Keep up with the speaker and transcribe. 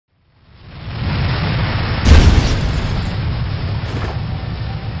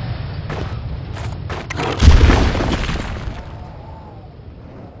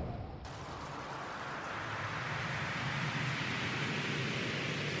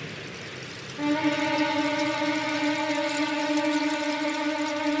Yo,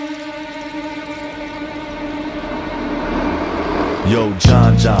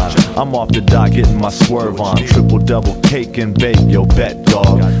 John, I'm off the dock getting my swerve on. Triple double cake and bake, yo, bet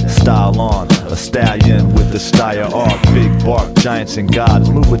dog. Style on, a stallion with the style arc. Big bark, giants and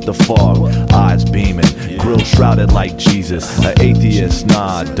gods move with the fog. Eyes beaming, grill shrouded like Jesus. An atheist,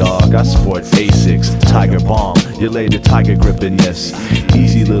 nah dog, I sport Asics. Tiger bomb, you lay the tiger grip in this.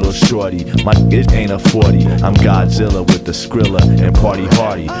 Easy little shorty, my it ain't a 40. I'm Godzilla with the Skrilla and party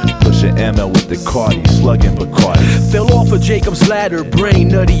hardy. Pushing ML with the Cardi, slugging Bacardi. Fell off of Jacob's ladder, brain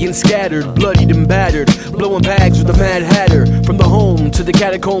nutty and scattered, bloodied and battered, blowing bags with the Mad Hatter. From the home to the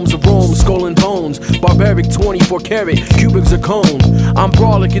catacombs of Rome, skull and bones, barbaric 24 karat, cubic zircon. I'm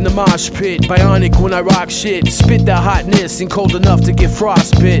brawlic in the mosh pit, bionic when I rock shit, spit that hotness and cold enough to get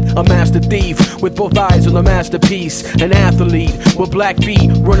frostbit. A master thief with both eyes on a masterpiece, an athlete with black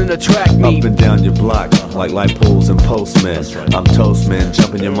feet running a track meet. Up and down your block like light poles and postmen. I'm toast man,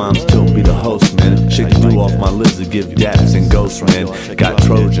 jumping your mom's tilt, be the host man. Shake the dew off my lizard, give daps and ghost men. Got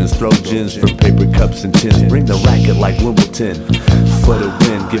Trojans, throw gins for paper cups and tins. Bring the racket like Wimbledon for the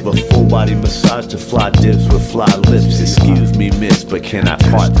win. Give a full body massage to fly dips with fly lips. Excuse me miss, but can I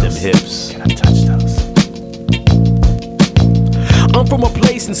part them hips? Can I touch those? I'm from a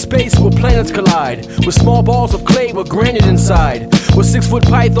place in space where planets collide, with small balls of clay with granite inside, where 6-foot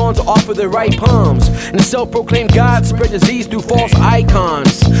pythons offer their right palms, and self-proclaimed gods spread disease through false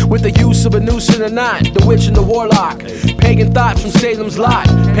icons, with the use of a noose and a knot, the witch and the warlock, pagan thoughts from Salem's Lot,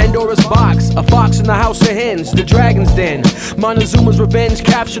 Pandora's box, a fox in the house of hens, the dragon's den, Montezuma's revenge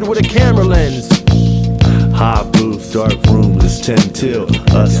captured with a camera lens. High booth, dark rooms, it's 10 till.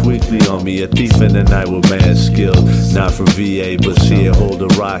 Us weekly on me, a thief in the night with mad skill. Not from VA, but see it hold a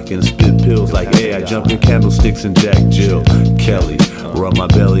rock and spit pills like hey, I jump in candlesticks and Jack Jill. Kelly, rub my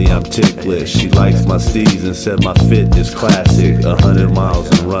belly, I'm ticklish. She likes my steez and said my fit is classic. 100 miles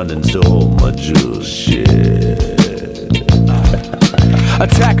and running, still hold my juice. Shit.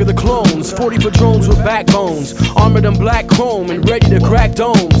 Attack of the clones, 40-foot drones with backbones, armored in black chrome and ready to crack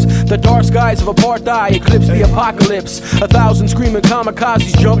domes. The dark skies of apartheid eclipse the apocalypse. 1,000 screaming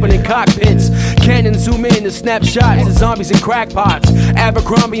kamikazes jumping in cockpits. Cannons zoom in to snapshots of zombies and crackpots.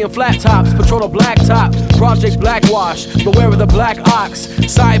 Abercrombie and flat tops patrol a blacktop. Project Blackwash, beware of the black ox.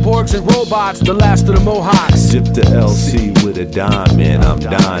 Cyborgs and robots, the last of the Mohawks. Dip the LC with a diamond, I'm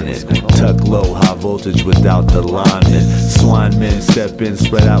dining. Tuck low, high voltage without the lineman. Swine men step in,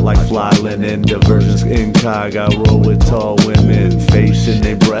 spread out like fly linen. Diversions incog, I roll with tall women. Facing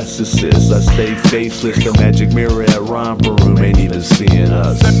their breasts assist, I stay faceless. The magic mirror at Romper Room ain't even seeing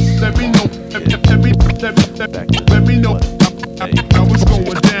us. Let me know how it's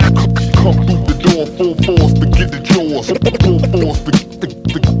going down. Come through the door, full force to get the jaws. Full force to get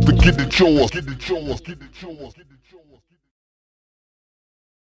the jaws. Get the jaws.